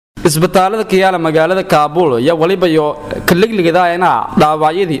isbitaalada kiyaala magaalada Kaabul iyo waliba iyo kaligligadaayna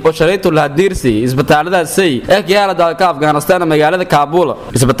dhaawacyadii oo shalayto la diirsay isbitaaladaasay ee kiyaala dalka Afghanistan magaalada Kaabul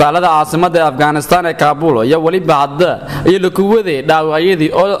isbitaalada caasimada Afghanistan ee Kaabul iyo waliba hadda iyo la kuwaday dhaawacyadii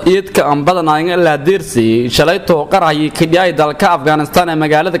oo iyadka aan badanayn la diirsay shalayto qarxay kidiyay dalka Afghanistan ee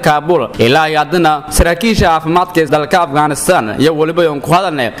magaalada Kaabul ilaa hadana saraakiisha caafimaadka dalka Afghanistan iyo waliba ku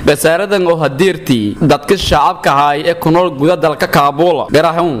hadalnay basaaradan oo hadiirtii dadka shacabka ahay ee ku nool gudaha dalka Kaabul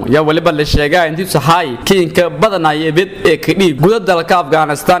garaahun ya waliba la sheegay intii sahay kiinka badanay bid ee kidii gudaha dalka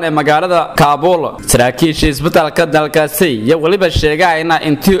Afghanistan ee magaalada Kaabul saraakiisha isbitaalka dalkaasi ya waliba sheegay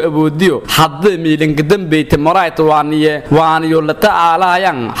intii awoodiyo hadda miilinka dambeeyay maraayt waaniyo la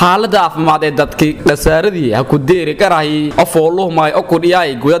tacaalayaan xaaladda caafimaad ee dadka basaaradii ku deeri karahay afooluhmay oo ku dhiyay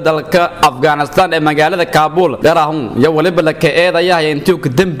gudaha dalka Afghanistan ee magaalada Kaabul garaahun ya waliba la kaeedayahay intii ku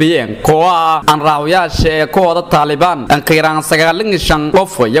dambeeyeen kooxa aan raawiyaasha ee kooxda Taliban aan qiiraan 95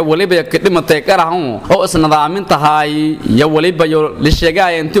 qof ya waliba ka dhimatay garaahun oo isnadaamin tahay ya waliba la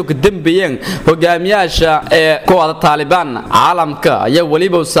sheegay intii ku dambeeyeen hogaamiyaasha ee kooxda Taliban caalamka ya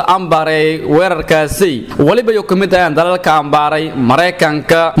waliba ambaray weerarkaasi waliba iyo kamid ah dalalka ambaray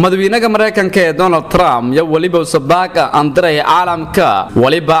Mareykanka madaxweynaha Mareykanka ee Donald Trump ya waliba sabaaka andiray caalamka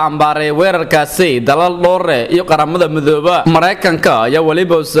waliba ambaray weerarkaasi dalal dhowr iyo qaramada midooba Mareykanka ya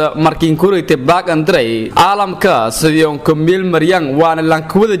waliba markiin kuuriyay baak andiray caalamka sidoo kamil maryan waana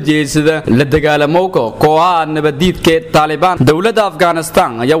lankuwada jeesada la dagaalamowga kooxaha nabadiidka Taliban dawladda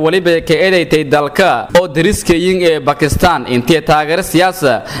Afghanistan ya waliba ka eedeeyay dalka oo dariskayeen ee Pakistan intii taageero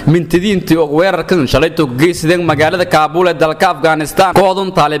siyaasa mintidiintii oo weerarkan shalayto geesideen magaalada Kaabul ee dalka Afghanistan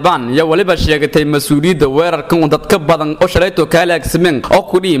kooxdan Taliban ya waliba sheegatay mas'uuliyadda weerarkan dadka badan oo shalayto kala agsimeen oo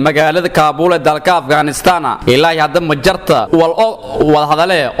ku dhii magaalada Kaabul ee dalka Afghanistan ilaa hadda ma jarta wal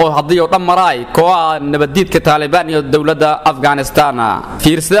hadale oo hadiyo dhamaray kooxaha nabadiidka Taliban iyo dawladda Afghanistan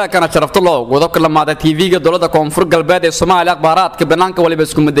fiirsada kana sharafto loo godobka lamaada TV-ga dawladda koonfur galbeed ee Soomaaliya akhbaaraadka banaanka waliba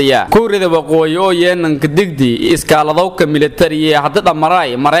isku midaya Kuuriyada waqooyi oo yeenan digdi iskaaladowka militariga hadda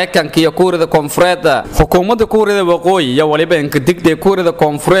dhamaray Mareykanka iyo Kuuriyada koonfureed xukuumadda Kuuriyada waqooyi iyo waliba in digdi Kuuriyada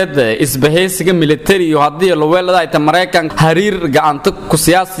koonfureed isbahaysiga militariga hadii loo weeladaay Mareykanka xiriir gacanta ku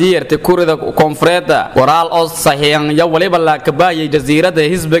siyaasiyeerta Kuuriyada koonfureed waraal oo saxiixan iyo waliba la kabaayay jasiirada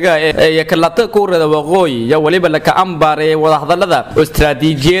hisbiga ee kalata Kuuriyada waqooyi iyo waliba la ka ambaray wada hadalada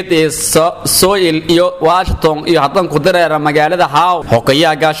istiraatiijiyad ee Seoul iyo Washington iyo hadan ku dareera magaalada Haaw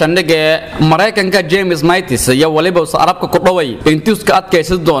xogayaha gaashaandhigga Mareykanka James Mattis iyo waliba arabka ku dhaway intii iska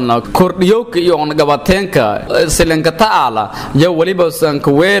adkaysan doona kordhiyowka iyo gabateenka silanka taala iyo waliba san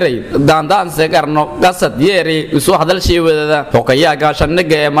ku weeray daandaanse qarno qasad yeeri isu hadal sheewada xogayaha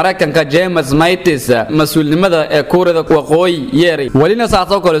gaashaandhigga Mareykanka James Mattis mas'uulnimada ee Kuuriyada waqooyi yeeri walina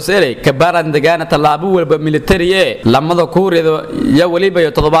saacado kale seeray ka baaran deegaana talaabo walba military ee lamada Kuuriyada ya waliba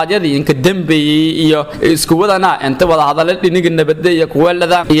todobaadyadii inka Danbeeyey iyo isku wadana inta wada hadal dhiniga nabadda ku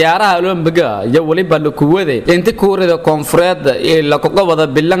weelada ciyaaraha Olympiga ya waliba la kuwaday inta Kuuriyada koonfureed ee la qoqobada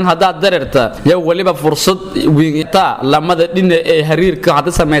bilan hada dareerta ya waliba fursad weynta lamada dhinac ee xiriirka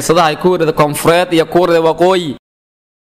hada sameysadaha Kuuriyada koonfureed iyo Kuuriyada waqooyi